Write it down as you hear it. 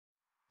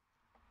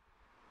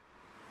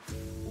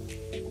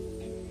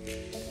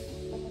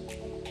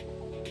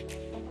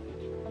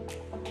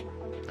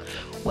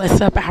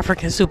What's up,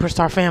 African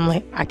Superstar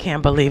family? I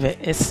can't believe it.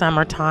 It's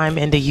summertime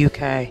in the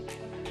UK.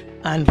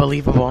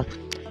 Unbelievable.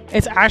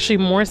 It's actually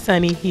more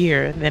sunny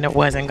here than it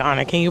was in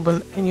Ghana. Can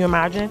you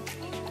imagine?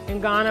 In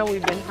Ghana,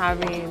 we've been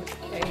having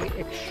an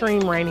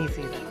extreme rainy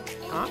season.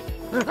 Huh?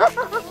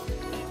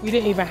 We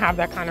didn't even have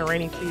that kind of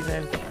rainy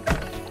season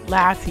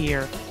last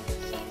year.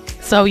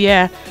 So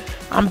yeah,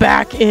 I'm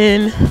back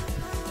in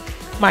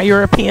my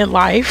European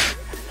life.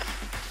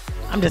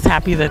 I'm just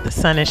happy that the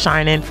sun is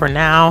shining for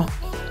now.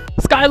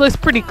 Sky looks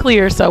pretty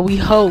clear, so we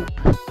hope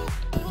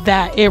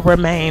that it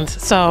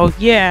remains. So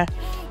yeah,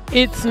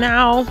 it's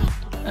now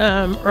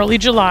early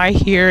July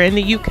here in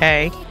the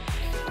UK.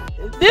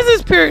 This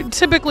is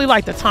typically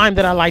like the time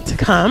that I like to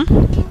come,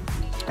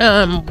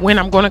 when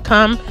I'm going to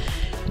come,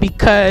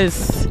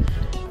 because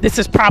this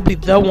is probably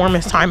the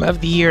warmest time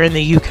of the year in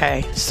the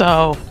UK.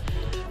 So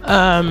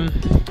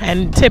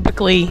and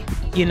typically,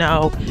 you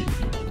know,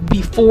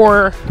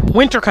 before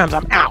winter comes,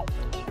 I'm out.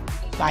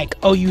 Like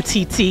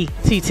OUTT.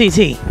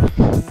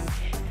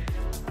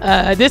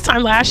 This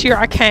time last year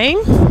I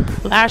came.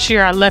 Last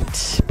year I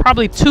left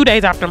probably 2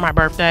 days after my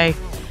birthday.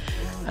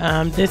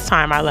 This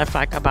time I left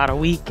like about a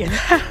week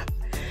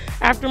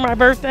after my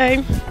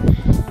birthday.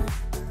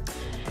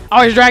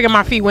 Always dragging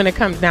my feet when it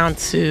comes down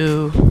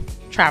to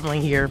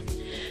traveling here.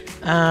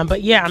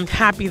 But yeah, I'm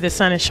happy the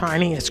sun is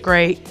shining. It's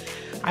great.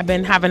 I've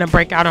been having a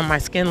breakout on my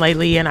skin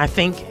lately, and I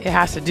think it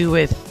has to do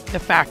with the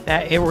fact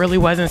that it really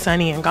wasn't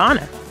sunny in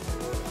Ghana.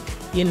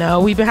 You know,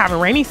 we've been having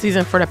rainy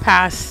season for the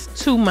past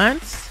 2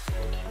 months,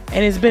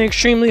 and it's been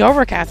extremely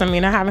overcast. I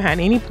mean, I haven't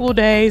had any pool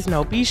days,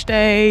 no beach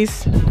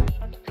days.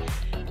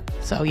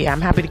 So yeah,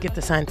 I'm happy to get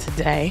the sun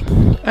today.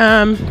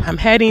 I'm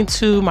heading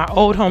to my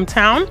old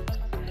hometown,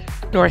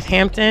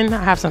 Northampton.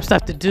 I have some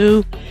stuff to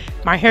do.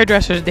 My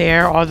hairdresser's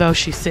there, although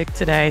she's sick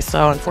today,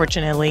 so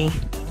unfortunately,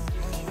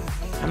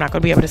 I'm not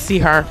going to be able to see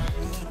her.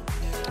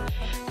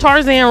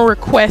 Tarzan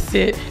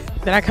requested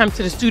that I come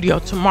to the studio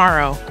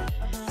tomorrow,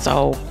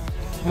 so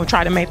we'll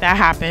try to make that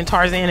happen.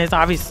 Tarzan is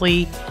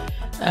obviously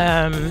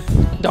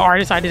the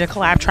artist I did a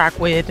collab track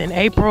with in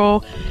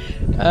April.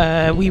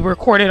 We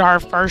recorded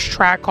our first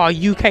track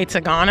called UK to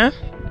Ghana,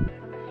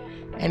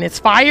 and it's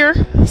fire.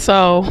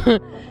 So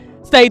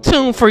stay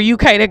tuned for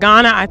UK to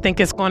Ghana. I think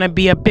it's going to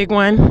be a big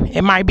one.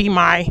 It might be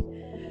my,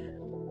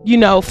 you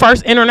know,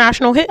 first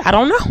international hit. I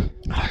don't know.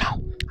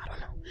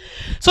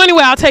 So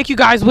anyway, I'll take you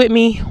guys with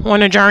me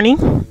on a journey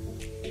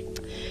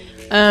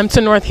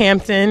to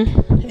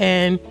Northampton,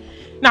 and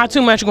not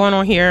too much going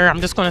on here. I'm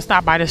just going to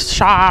stop by the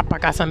shop. I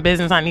got some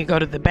business. I need to go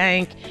to the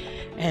bank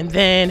and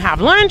then have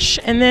lunch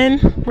and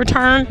then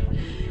return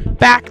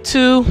back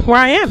to where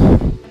I am.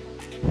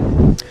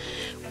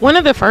 One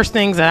of the first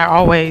things that I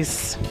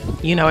always,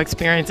 you know,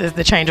 experience is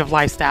the change of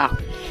lifestyle.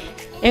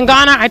 In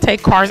Ghana, I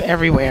take cars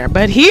everywhere,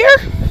 but here,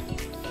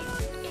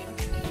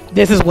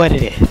 this is what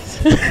it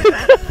is.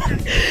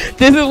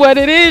 This is what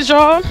it is,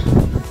 y'all.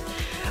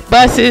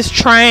 Buses,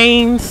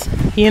 trains,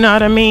 you know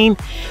what I mean?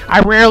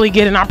 I rarely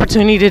get an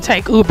opportunity to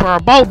take Uber or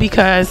Bolt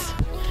because,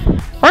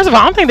 first of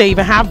all, I don't think they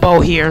even have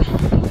Bolt here.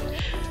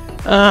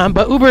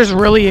 But Uber is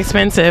really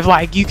expensive.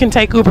 Like, you can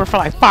take Uber for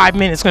like 5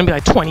 minutes. It's going to be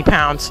like 20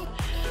 pounds.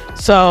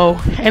 So,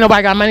 ain't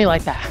nobody got money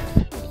like that.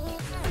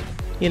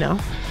 You know?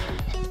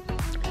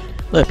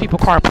 Look, people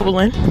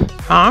carpooling.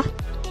 Huh?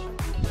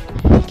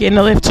 Getting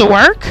a lift to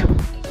work.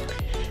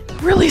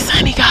 Really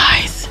sunny,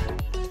 guys.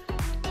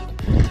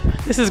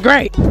 This is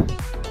great.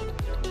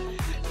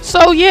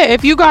 So yeah,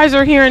 if you guys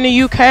are here in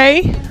the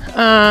UK,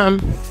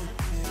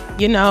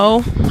 you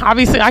know,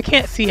 obviously I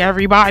can't see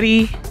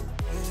everybody,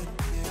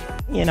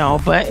 you know,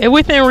 but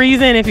within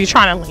reason, if you're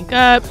trying to link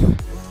up,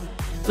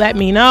 let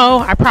me know.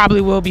 I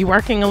probably will be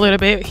working a little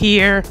bit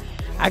here.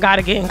 I got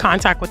to get in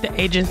contact with the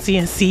agency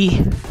and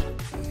see.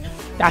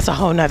 That's a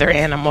whole nother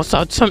animal.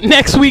 So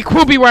next week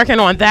we'll be working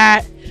on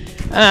that.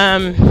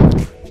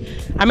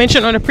 I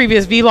mentioned on the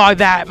previous vlog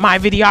that my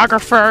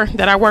videographer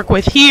that I work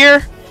with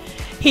here,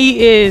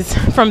 he is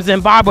from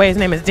Zimbabwe. His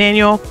name is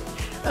Daniel.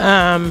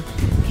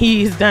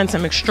 He's done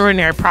some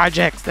extraordinary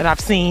projects that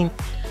I've seen.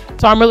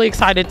 So I'm really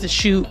excited to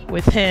shoot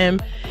with him.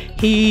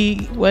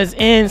 He was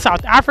in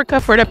South Africa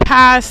for the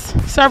past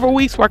several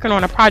weeks working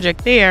on a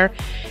project there,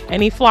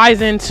 and he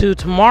flies into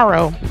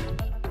tomorrow.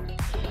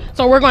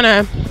 So we're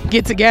gonna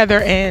get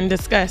together and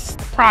discuss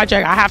the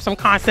project. I have some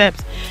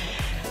concepts.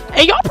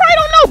 And y'all probably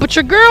don't know, but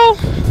your girl,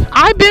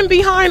 I've been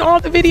behind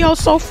all the videos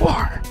so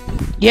far.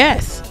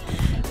 Yes.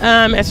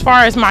 As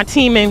far as my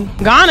team in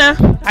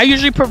Ghana, I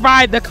usually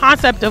provide the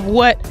concept of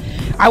what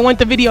I want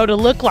the video to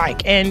look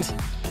like. And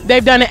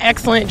they've done an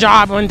excellent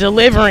job on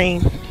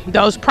delivering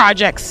those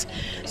projects.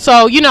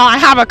 So, you know, I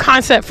have a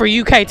concept for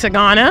UK to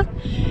Ghana.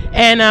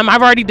 And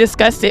I've already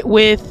discussed it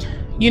with,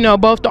 you know,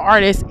 both the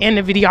artist and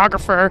the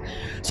videographer.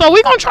 So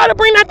we're going to try to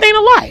bring that thing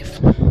to life.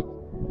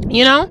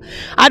 You know,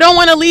 I don't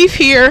want to leave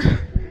here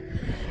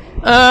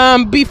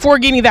before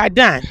getting that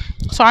done.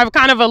 So I've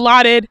kind of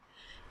allotted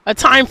a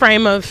time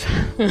frame of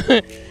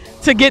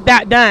to get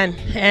that done,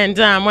 and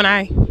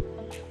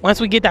once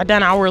we get that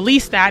done, I'll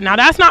release that. Now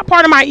that's not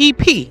part of my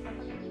EP.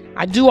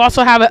 I do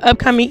also have an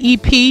upcoming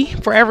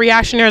EP. For every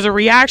action, there's a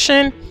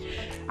reaction.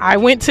 I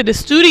went to the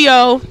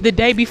studio the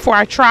day before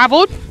I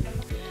traveled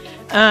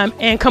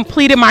and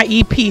completed my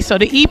EP. So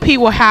the EP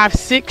will have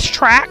 6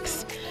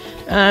 tracks.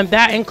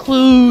 That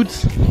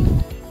includes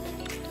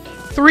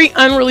 3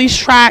 unreleased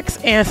tracks,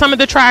 and some of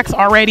the tracks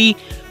already: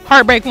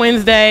 Heartbreak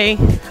Wednesday,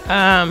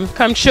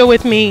 Come Chill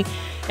With Me,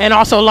 and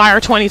also Liar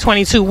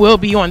 2022 will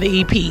be on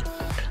the EP.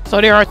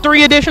 So there are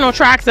 3 additional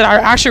tracks that are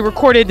actually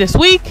recorded this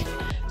week.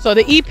 So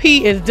the EP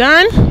is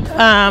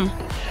done.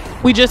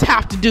 We just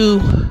have to do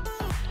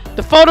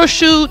the photo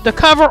shoot, the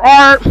cover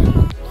art,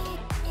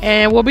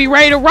 and we'll be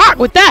ready to rock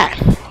with that.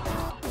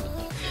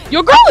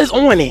 Your girl is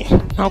on it,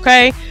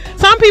 okay?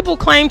 Some people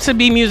claim to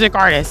be music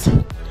artists,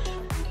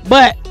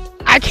 but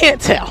I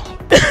can't tell.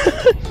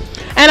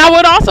 And I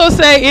would also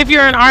say, if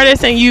you're an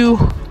artist and you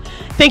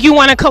think you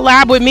want to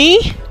collab with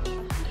me,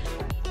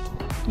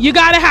 you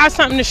got to have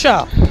something to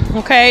show,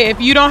 okay?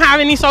 If you don't have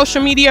any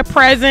social media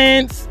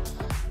presence,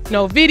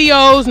 no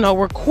videos, no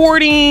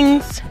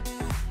recordings,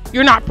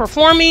 you're not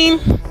performing,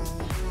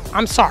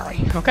 I'm sorry,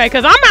 okay?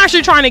 Because I'm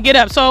actually trying to get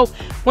up. So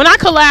when I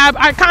collab,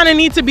 I kind of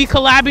need to be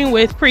collabing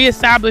with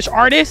pre-established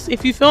artists,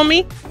 if you feel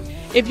me.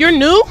 If you're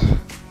new,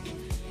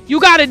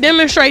 you got to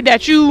demonstrate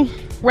that you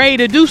ready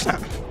to do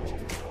something,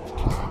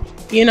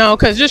 you know,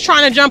 because just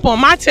trying to jump on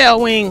my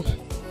tail wing,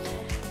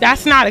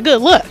 that's not a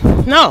good look.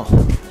 No.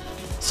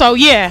 So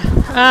yeah,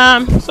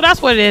 so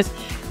that's what it is.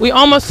 We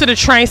almost to the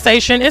train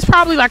station. It's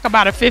probably like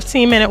about a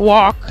 15-minute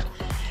walk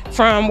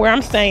from where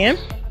I'm staying,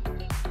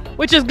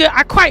 which is good.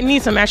 I quite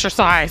need some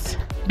exercise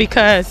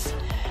because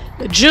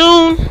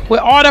June, with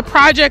all the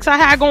projects I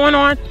had going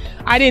on,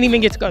 I didn't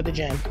even get to go to the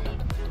gym.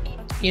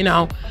 You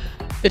know,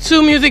 the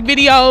 2 music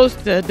videos,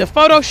 the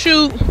photo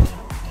shoot,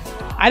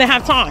 I didn't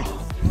have time.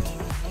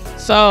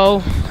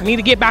 So I need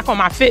to get back on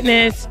my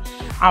fitness.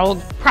 I'll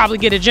probably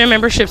get a gym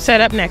membership set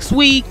up next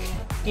week,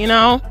 you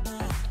know.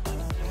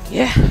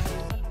 Yeah.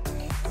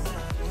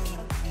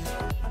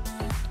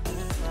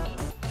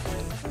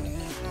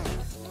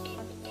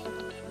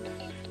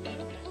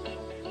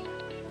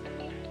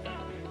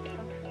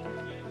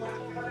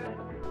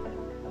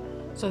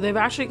 So they've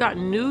actually got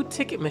new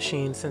ticket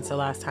machines since the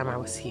last time I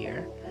was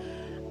here.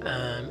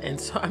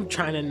 And so I'm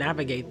trying to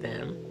navigate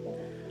them.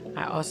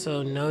 I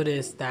also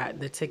noticed that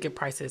the ticket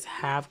prices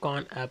have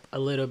gone up a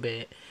little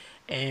bit.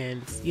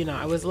 And, you know,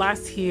 I was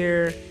last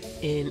here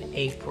in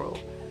April,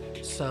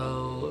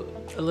 so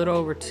a little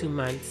over 2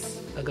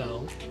 months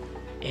ago,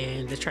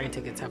 and the train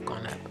tickets have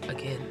gone up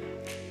again.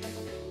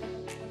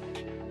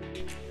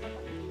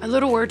 A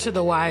little word to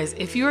the wise: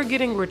 if you are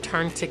getting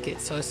return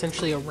tickets, so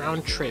essentially a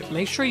round trip,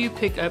 make sure you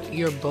pick up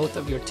both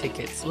of your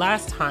tickets.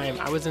 Last time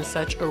I was in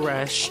such a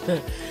rush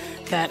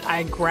that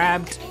I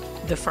grabbed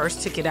the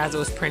first ticket as it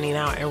was printing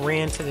out and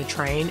ran to the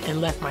train and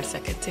left my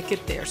second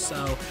ticket there.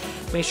 So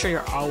make sure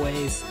you're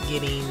always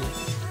getting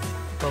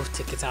both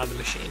tickets out of the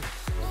machine.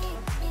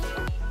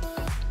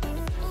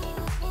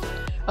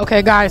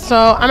 Okay guys,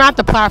 so I'm at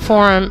the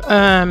platform.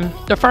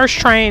 The first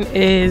train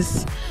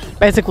is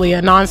basically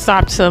a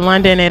non-stop to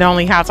London. It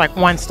only has like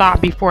 1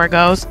 stop before it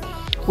goes,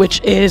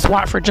 which is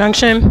Watford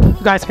Junction. You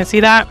guys can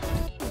see that.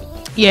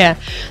 Yeah,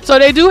 so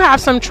they do have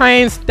some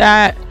trains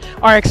that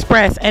are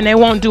express and they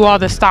won't do all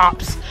the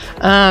stops.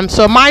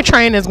 So my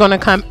train is going to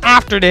come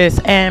after this,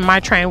 and my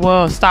train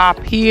will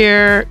stop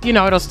here. You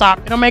know,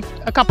 it'll make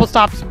a couple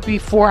stops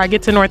before I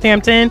get to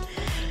Northampton.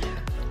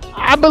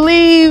 I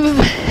believe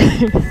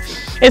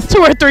it's 2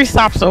 or 3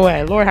 stops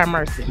away. Lord have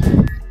mercy.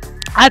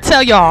 I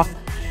tell y'all,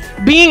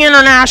 being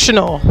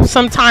international,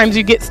 sometimes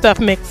you get stuff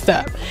mixed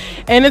up,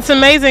 and it's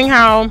amazing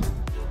how,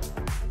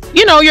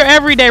 you know, your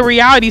everyday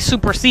reality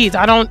supersedes.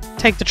 I don't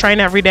take the train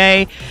every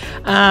day.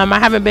 I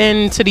haven't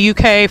been to the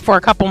UK for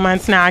a couple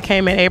months now. I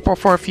came in April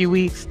for a few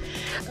weeks.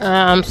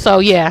 So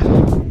yeah.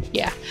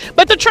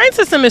 But the train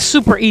system is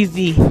super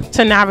easy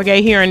to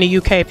navigate here in the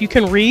UK. If you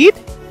can read,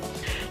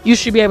 you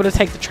should be able to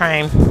take the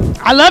train.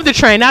 I love the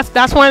train.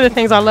 That's one of the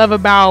things I love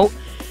about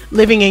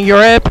living in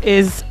Europe,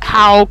 is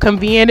how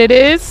convenient it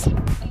is.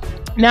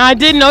 Now, I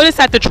did notice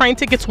that the train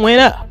tickets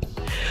went up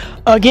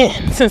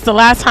again since the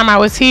last time I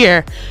was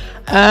here.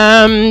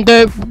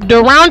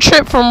 The round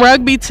trip from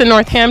Rugby to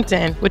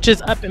Northampton, which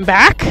is up and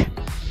back,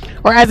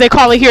 or as they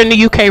call it here in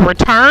the UK,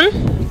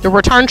 the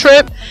return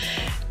trip,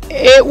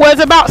 it was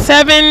about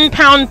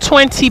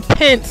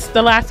 £7.20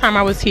 the last time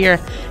I was here.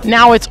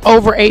 Now it's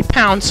over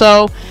 £8.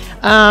 So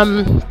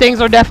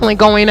things are definitely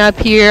going up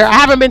here. I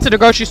haven't been to the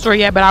grocery store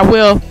yet, but I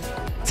will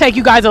take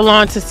you guys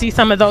along to see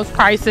some of those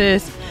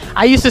prices.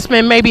 I used to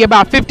spend maybe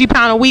about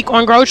 £50 a week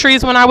on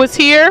groceries when I was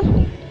here.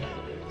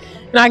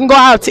 And I can go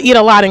out to eat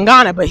a lot in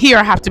Ghana, but here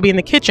I have to be in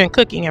the kitchen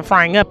cooking and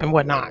frying up and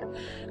whatnot.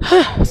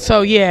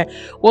 So yeah,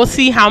 we'll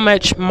see how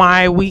much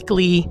my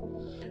weekly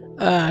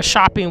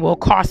shopping will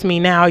cost me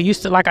now. It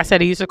used to, like I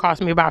said, it used to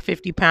cost me about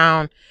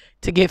 £50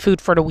 to get food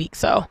for the week.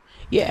 So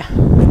yeah,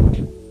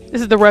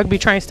 this is the Rugby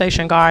train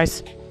station,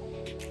 guys.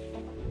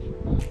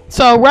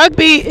 So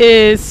Rugby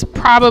is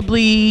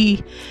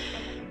probably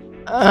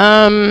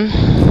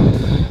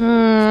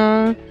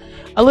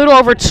a little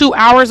over 2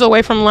 hours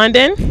away from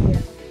London.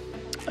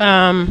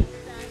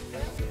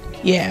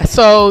 Yeah,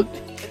 so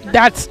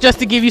that's just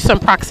to give you some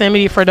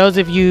proximity for those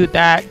of you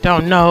that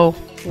don't know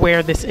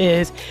where this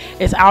is.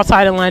 It's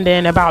outside of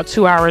London, about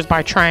 2 hours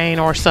by train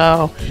or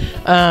so.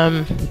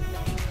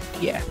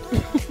 Yeah.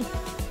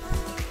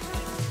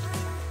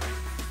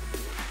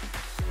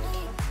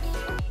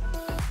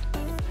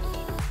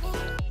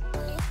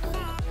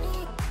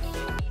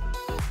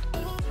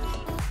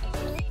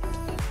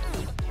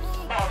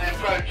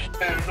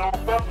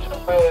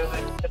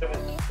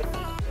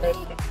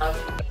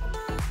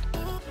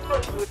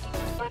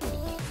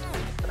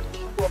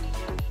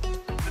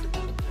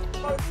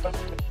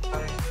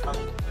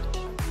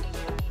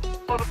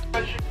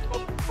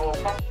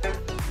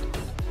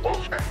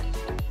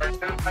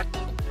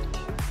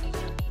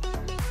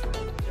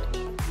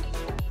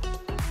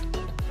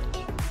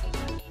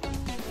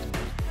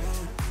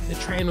 The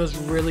train was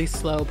really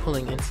slow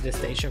pulling into the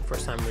station for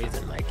some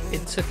reason. Like,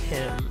 it took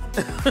him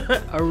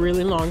a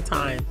really long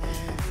time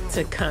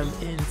to come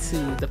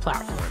into the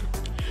platform.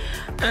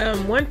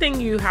 One thing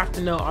you have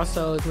to know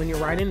also is when you're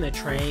riding the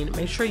train,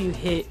 make sure you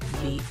hit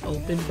the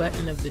open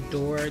button of the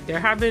door. There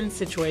have been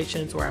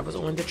situations where I was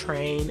on the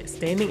train,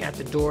 standing at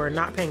the door,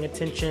 not paying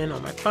attention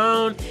on my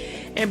phone,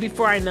 and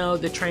before I know,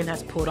 the train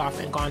has pulled off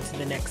and gone to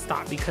the next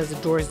stop because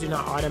the doors do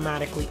not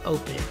automatically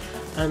open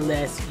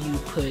unless you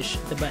push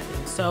the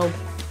button. So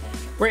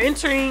we're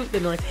entering the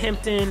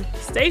Northampton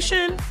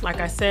station. Like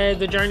I said,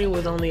 the journey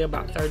was only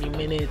about 30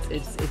 minutes.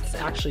 It's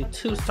actually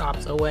 2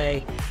 stops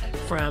away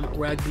from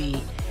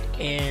Rugby,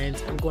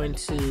 and I'm going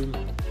to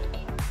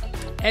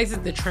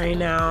exit the train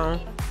now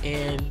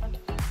and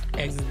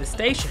exit the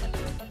station.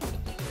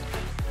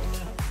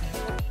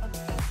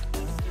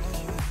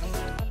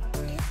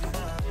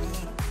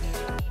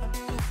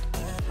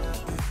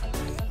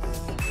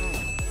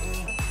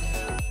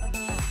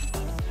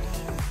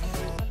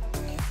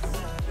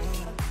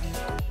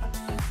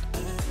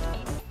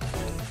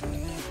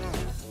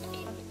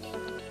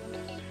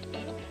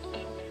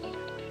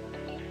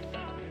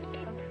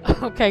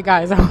 Okay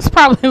guys, that was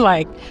probably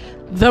like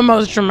the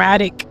most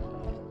dramatic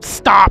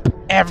stop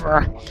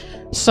ever.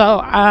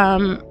 So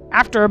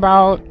after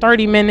about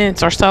 30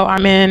 minutes or so,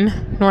 I'm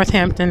in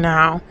Northampton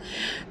now.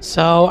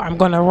 So I'm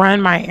going to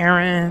run my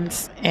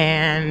errands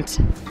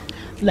and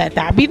let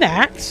that be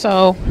that.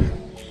 So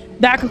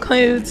that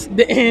concludes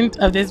the end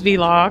of this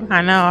vlog.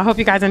 I know, I hope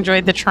you guys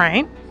enjoyed the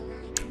train.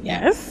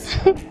 Yes.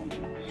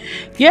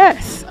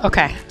 Yes.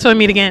 Okay, till we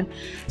meet again,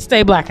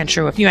 stay black and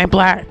true. If you ain't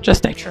black, just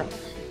stay true.